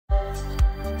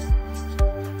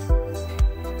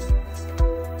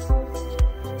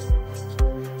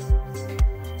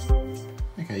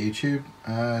YouTube.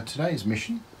 Today's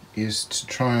mission is to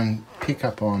try and pick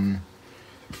up on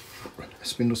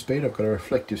spindle speed. I've got a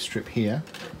reflective strip here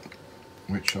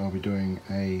which I'll be doing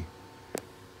a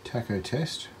taco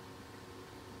test.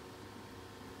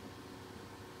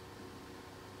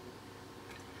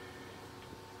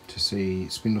 To see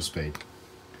spindle speed.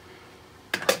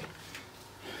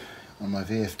 On my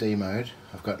VFD mode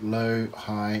I've got low,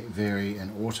 high, vary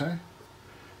and auto.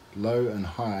 Low and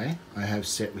high I have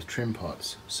set with trim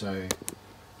pots, so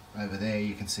over there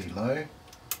you can see low,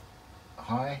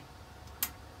 high,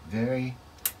 vary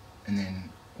and then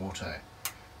auto.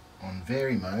 On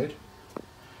vary mode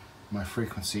my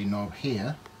frequency knob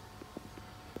here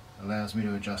allows me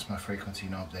to adjust my frequency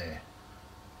knob there.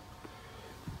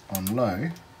 On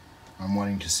low I'm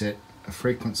wanting to set a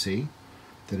frequency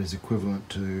that is equivalent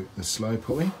to the slow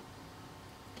pulley,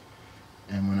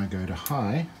 and when I go to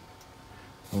high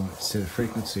I want to set a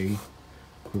frequency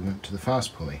equivalent to the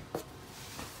fast pulley.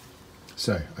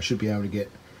 So I should be able to get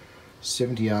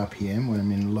 70 RPM when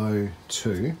I'm in low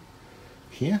 2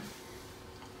 here,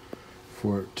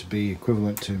 for it to be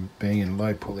equivalent to being in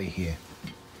low pulley here,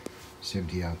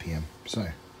 70 RPM. So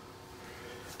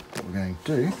what we're going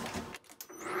to do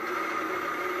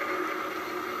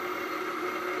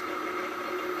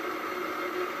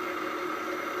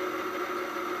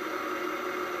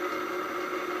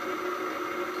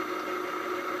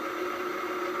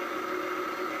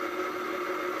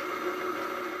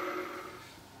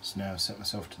So now I've set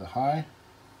myself to the high,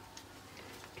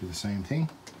 do the same thing.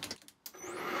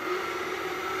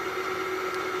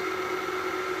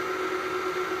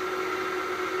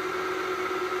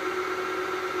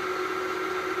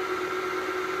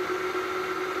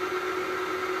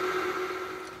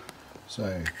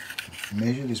 So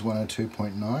measured is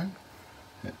 102.9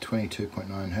 at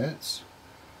 22.9 Hertz.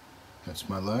 That's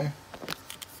my low.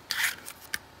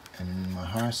 And in my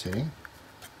high setting,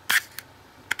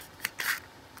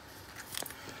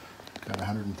 got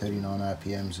 139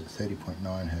 RPMs at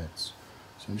 30.9 Hertz.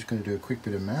 So I'm just going to do a quick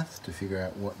bit of math to figure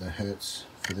out what the Hertz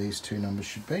for these two numbers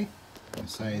should be. I'll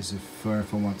say is if I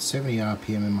want 70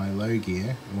 RPM in my low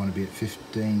gear, I want to be at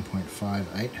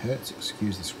 15.58 Hertz,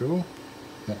 excuse the scribble.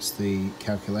 That's the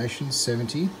calculation,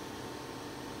 70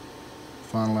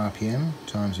 final RPM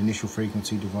times initial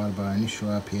frequency divided by initial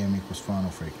RPM equals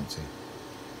final frequency.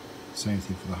 Same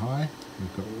thing for the high,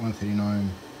 we've got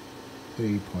 139,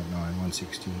 30.9,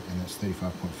 160, and that's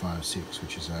 35.56,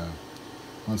 which is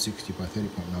 160 by 30.9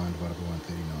 divided by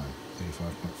 139,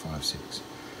 35.56.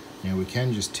 Now we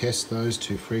can just test those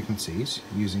two frequencies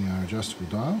using our adjustable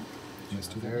dial.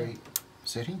 Just a vary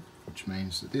setting, which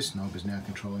means that this knob is now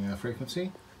controlling our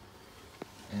frequency,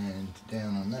 and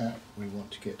down on that we want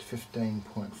to get to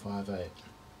 15.58,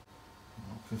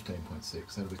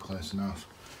 15.6, that'll be close enough.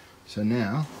 So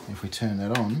now if we turn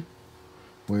that on,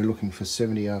 we're looking for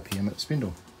 70 RPM at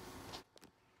spindle.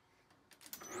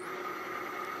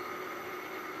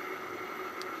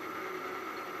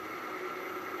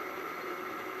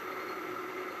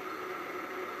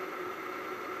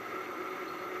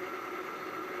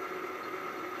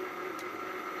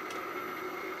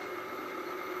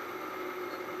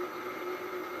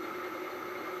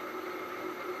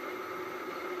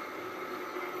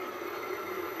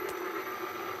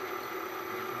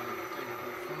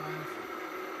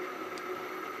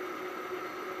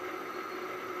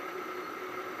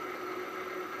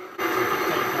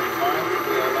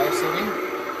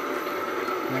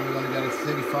 Now we're going to go to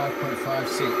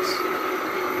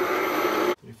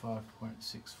 35.56.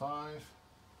 35.65.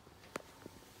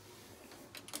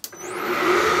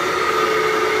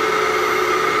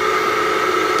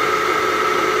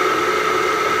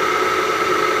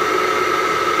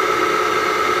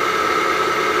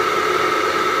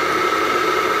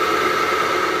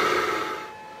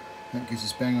 That gives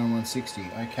us bang on 160.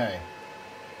 Okay.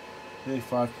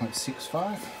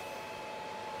 35.65.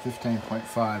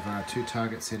 15.5 are our two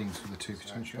target settings for the two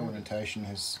potential. Implementation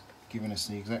has given us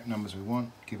the exact numbers we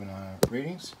want, given our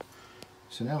readings.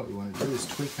 So now what we want to do is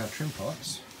tweak our trim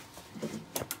pots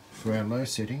for our low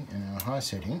setting and our high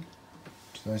setting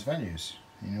to those values.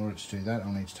 In order to do that,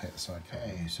 I'll need to take the side.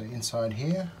 Okay, so inside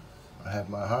here, I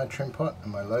have my high trim pot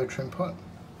and my low trim pot.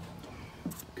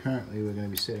 Currently, we're going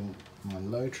to be setting my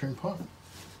low trim pot.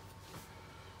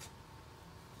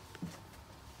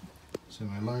 So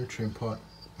my low trim pot,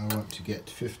 I want to get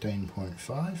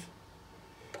 15.5,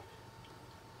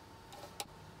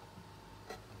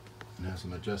 and as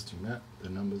I'm adjusting that, the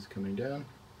number's coming down.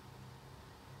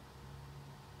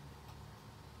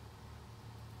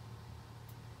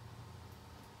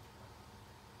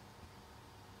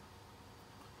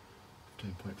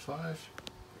 15.5.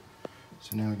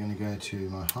 So now we're going to go to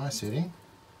my high setting.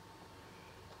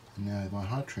 And now my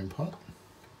high trim pot.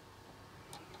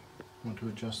 I want to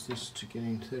adjust this to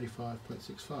getting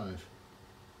 35.65.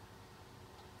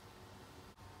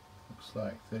 Looks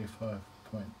like 35.6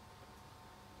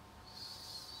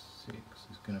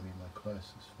 is going to be my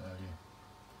closest value.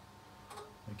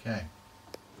 Okay,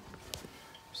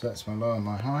 so that's my low and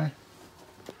my high.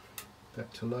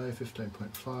 Back to low,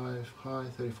 15.5, high,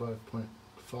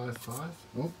 35.55.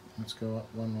 Oh, let's go up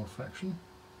one more fraction.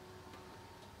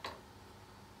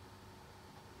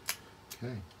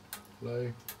 Okay,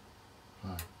 low,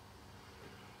 high.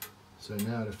 So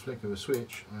now at a flick of a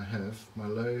switch, I have my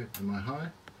low and my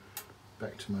high.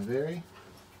 Back to my vary,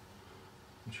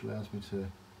 which allows me to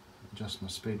adjust my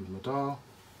speed with my dial.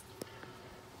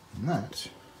 And that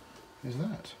is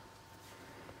that.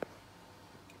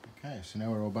 Okay, so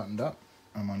now we're all buttoned up.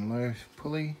 I'm on low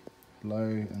pulley, low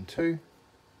and 2.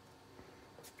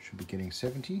 Should be getting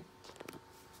 70.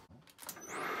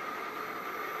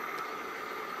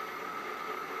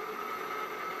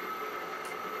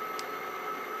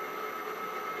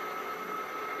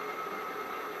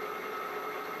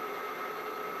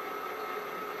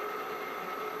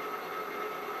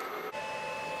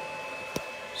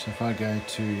 So if I go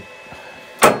to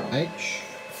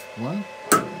H1,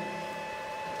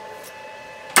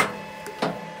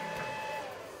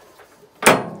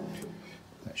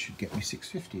 that should get me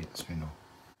 650 at the spindle.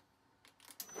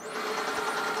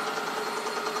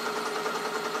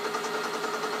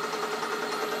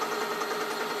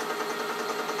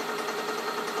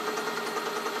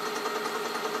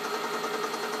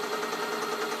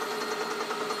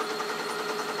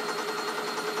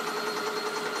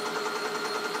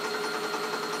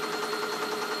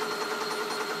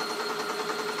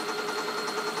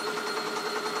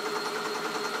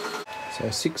 So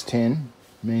 610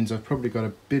 means I've probably got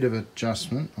a bit of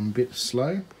adjustment. I'm a bit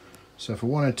slow. So if I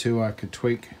wanted to, I could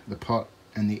tweak the pot,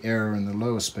 and the error in the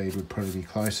lower speed would probably be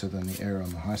closer than the error on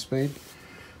the high speed.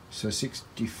 So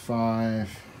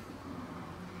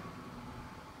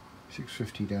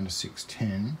 650 down to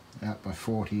 610, out by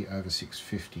 40 over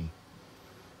 650,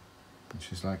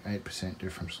 which is like 8%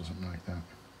 difference or something like that.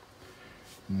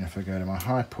 And then if I go to my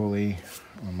high pulley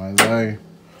on my low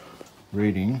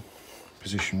reading,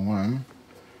 position 1,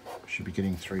 should be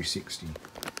getting 360.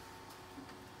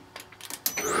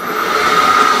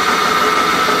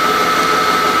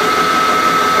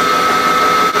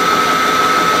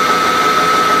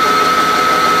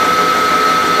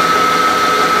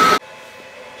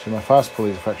 So my fast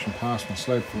pulley is a fraction past, my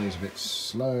slow pulley is a bit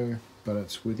slow, but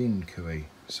it's within QE.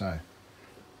 So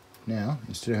now,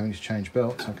 instead of having to change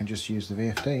belts, I can just use the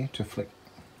VFD to flick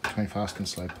between fast and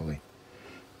slow pulley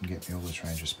and get me all this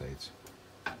range of speeds.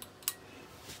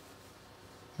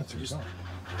 That's a result.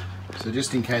 So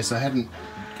just in case I hadn't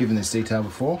given this detail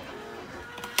before,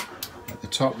 at the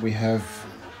top we have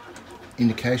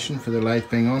indication for the lathe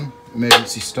being on,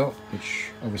 emergency stop,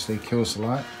 which obviously kills the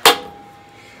light,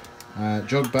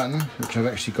 jog button, which I've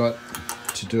actually got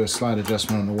to do a slight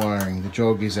adjustment on the wiring. The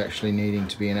jog is actually needing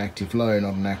to be an active low,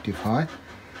 not an active high.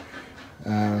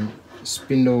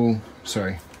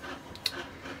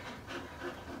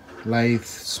 Lathe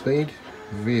speed,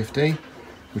 VFD,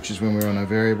 which is when we're on a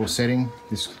variable setting,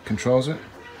 this controls it.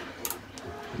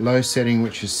 Low setting,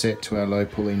 which is set to our low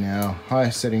pulley now. High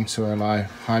setting to our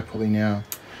high pulley now.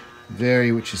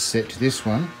 Vary, which is set to this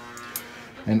one.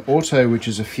 And auto, which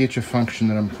is a future function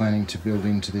that I'm planning to build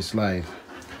into this lathe.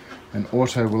 And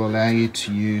auto will allow you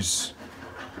to use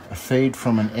a feed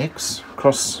from an X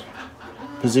cross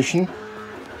position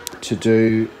to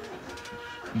do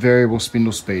variable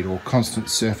spindle speed or constant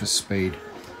surface speed.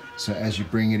 So as you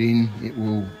bring it in, it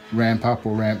will ramp up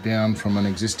or ramp down from an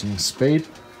existing speed.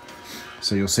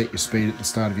 So you'll set your speed at the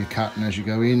start of your cut, and as you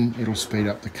go in, it'll speed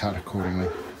up the cut accordingly,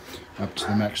 up to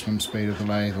the maximum speed of the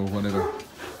lathe or whatever.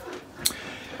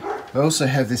 I also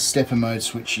have this stepper mode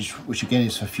switch, which again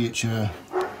is for future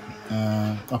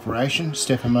operation.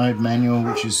 Stepper mode manual,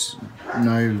 which is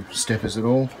no steppers at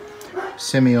all.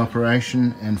 Semi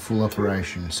operation and full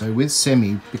operation. So with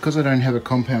semi, because I don't have a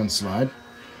compound slide,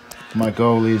 my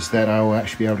goal is that I will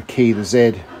actually be able to key the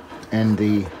Z and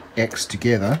the X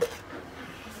together,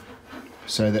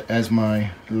 so that as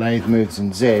my lathe moves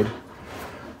in Z,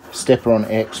 stepper on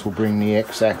X will bring the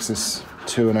X axis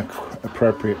to an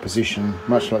appropriate position,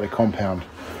 much like the compound.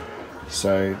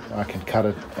 So I can cut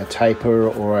a taper,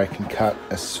 or I can cut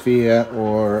a sphere,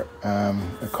 or a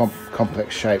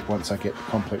complex shape. Once I get the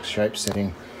complex shape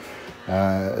setting,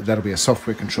 that'll be a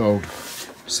software controlled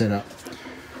setup.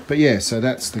 But yeah, so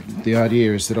that's the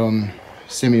idea, is that on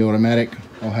semi-automatic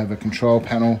I'll have a control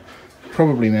panel,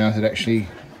 probably mounted actually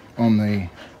on the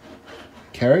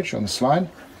carriage, on the slide,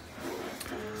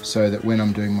 so that when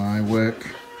I'm doing my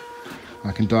work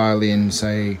I can dial in,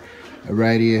 say, a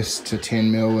radius to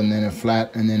 10 mil and then a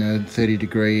flat and then a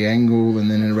 30-degree angle and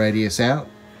then a radius out,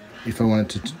 if I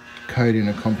wanted to code in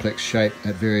a complex shape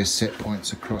at various set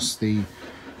points across the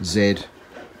Z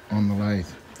on the lathe.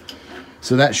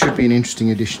 So that should be an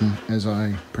interesting addition as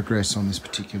I progress on this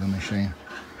particular machine.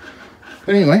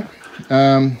 But anyway,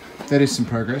 that is some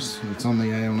progress. It's on the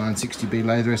AL960B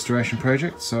lathe restoration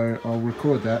project, so I'll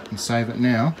record that and save it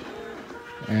now.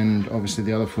 And obviously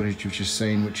the other footage you've just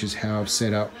seen, which is how I've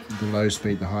set up the low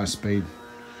speed, the high speed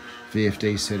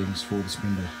VFD settings for the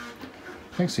spindle.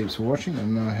 Thanks heaps for watching,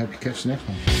 and I hope you catch the next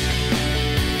one.